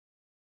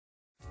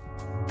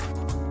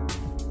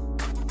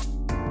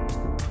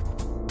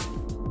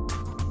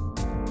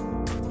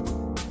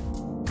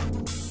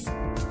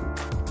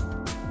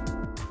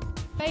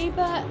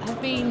Faber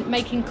have been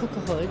making cooker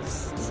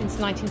hoods since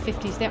the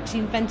 1950s. They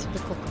actually invented the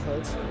cooker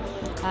hood.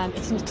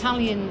 It's an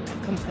Italian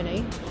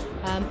company,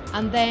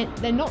 and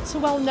they're not so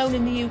well known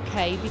in the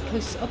UK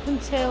because up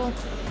until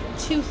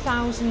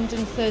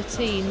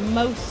 2013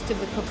 most of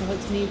the cooker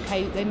hoods in the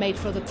UK they made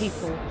for other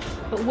people,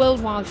 but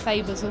worldwide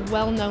Faber's a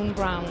well-known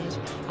brand,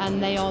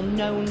 and they are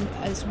known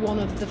as one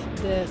of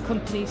the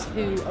companies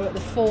who are at the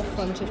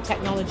forefront of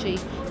technology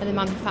and the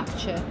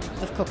manufacture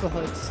of cooker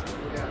hoods.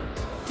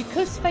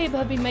 Because Faber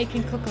have been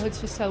making cooker hoods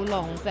for so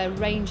long, their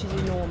range is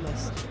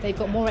enormous. They've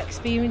got more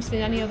experience than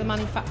any other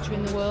manufacturer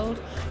in the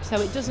world, so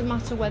it doesn't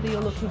matter whether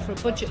you're looking for a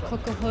budget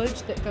cooker hood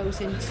that goes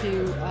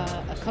into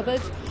a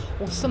cupboard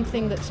or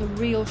something that's a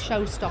real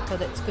showstopper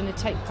that's going to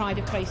take pride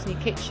of place in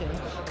your kitchen.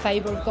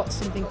 Faber have got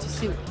something to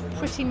suit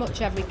pretty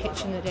much every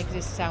kitchen that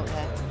exists out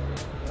there.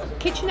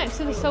 KitchenX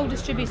are the sole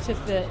distributor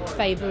for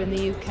Faber in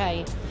the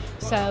UK,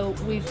 so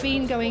we've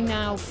been going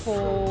now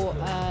for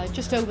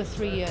just over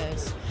 3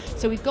 years.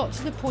 So we've got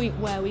to the point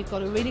where we've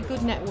got a really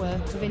good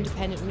network of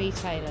independent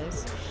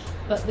retailers,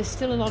 but there's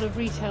still a lot of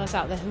retailers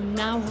out there who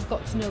now have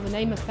got to know the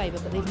name of Faber,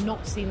 but they've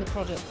not seen the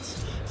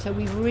products. So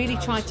we've really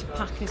tried to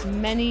pack as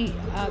many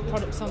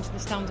products onto the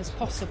stand as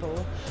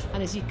possible,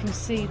 and as you can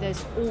see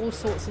there's all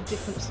sorts of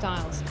different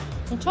styles.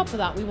 On top of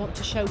that, we want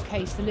to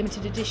showcase the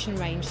limited edition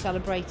range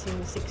celebrating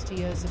the 60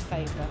 years of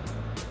Faber.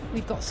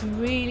 We've got some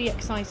really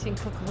exciting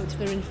cooker hoods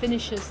that are in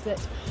finishes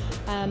that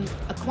are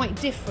quite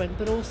different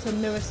but also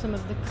mirror some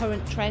of the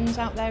current trends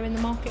out there in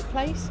the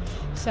marketplace.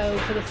 So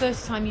for the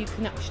first time you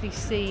can actually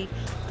see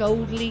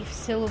gold leaf,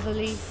 silver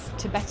leaf,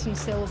 Tibetan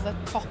silver,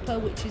 copper,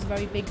 which is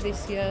very big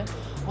this year,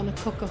 on a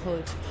cooker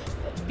hood.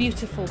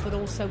 Beautiful but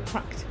also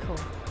practical.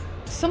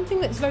 Something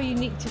that's very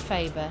unique to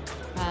Faber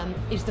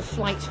is the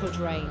flight hood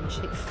range.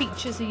 It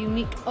features a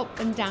unique up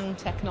and down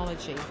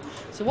technology.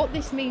 So what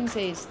this means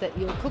is that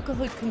your cooker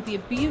hood can be a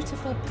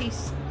beautiful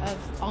piece of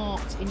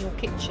art in your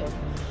kitchen,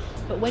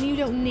 but when you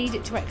don't need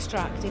it to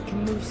extract, it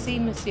can move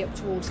seamlessly up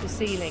towards the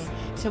ceiling,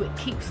 so it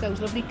keeps those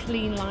lovely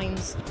clean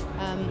lines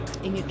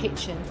in your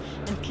kitchen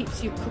and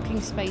keeps your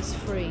cooking space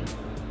free.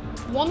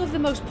 One of the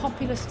most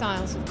popular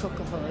styles of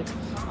cooker hood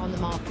on the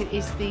market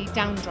is the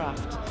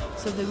downdraft.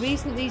 So the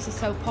reason these are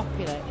so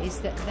popular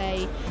is that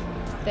they're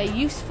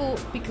useful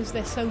because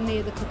they're so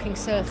near the cooking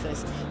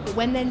surface, but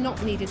when they're not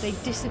needed they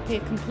disappear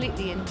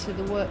completely into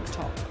the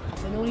worktop,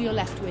 and all you're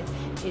left with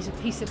is a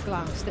piece of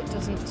glass that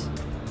doesn't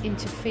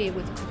interfere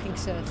with the cooking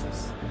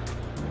surface.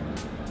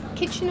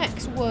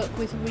 KitchenX work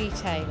with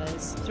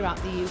retailers throughout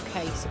the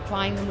UK,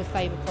 supplying them with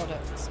Faber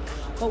products.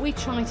 What we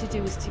try to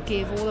do is to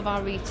give all of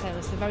our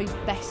retailers the very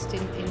best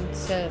in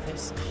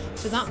service.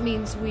 So that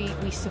means we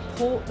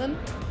support them,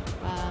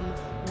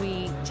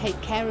 we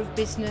take care of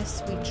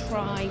business, we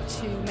try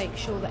to make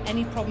sure that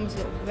any problems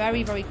are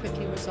very, very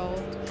quickly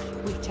resolved.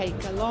 We take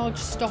a large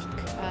stock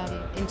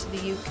into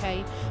the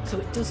UK, so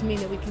it does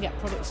mean that we can get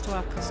products to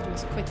our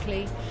customers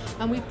quickly,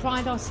 and we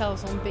pride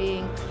ourselves on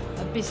being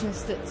a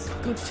business that's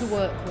good to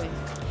work with.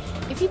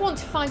 If you want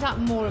to find out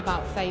more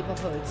about Faber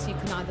hoods, you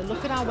can either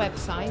look at our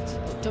website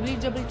at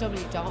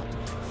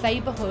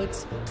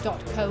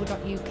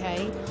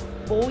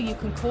www.faberhoods.co.uk, or you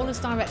can call us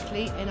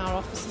directly in our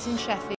offices in Sheffield.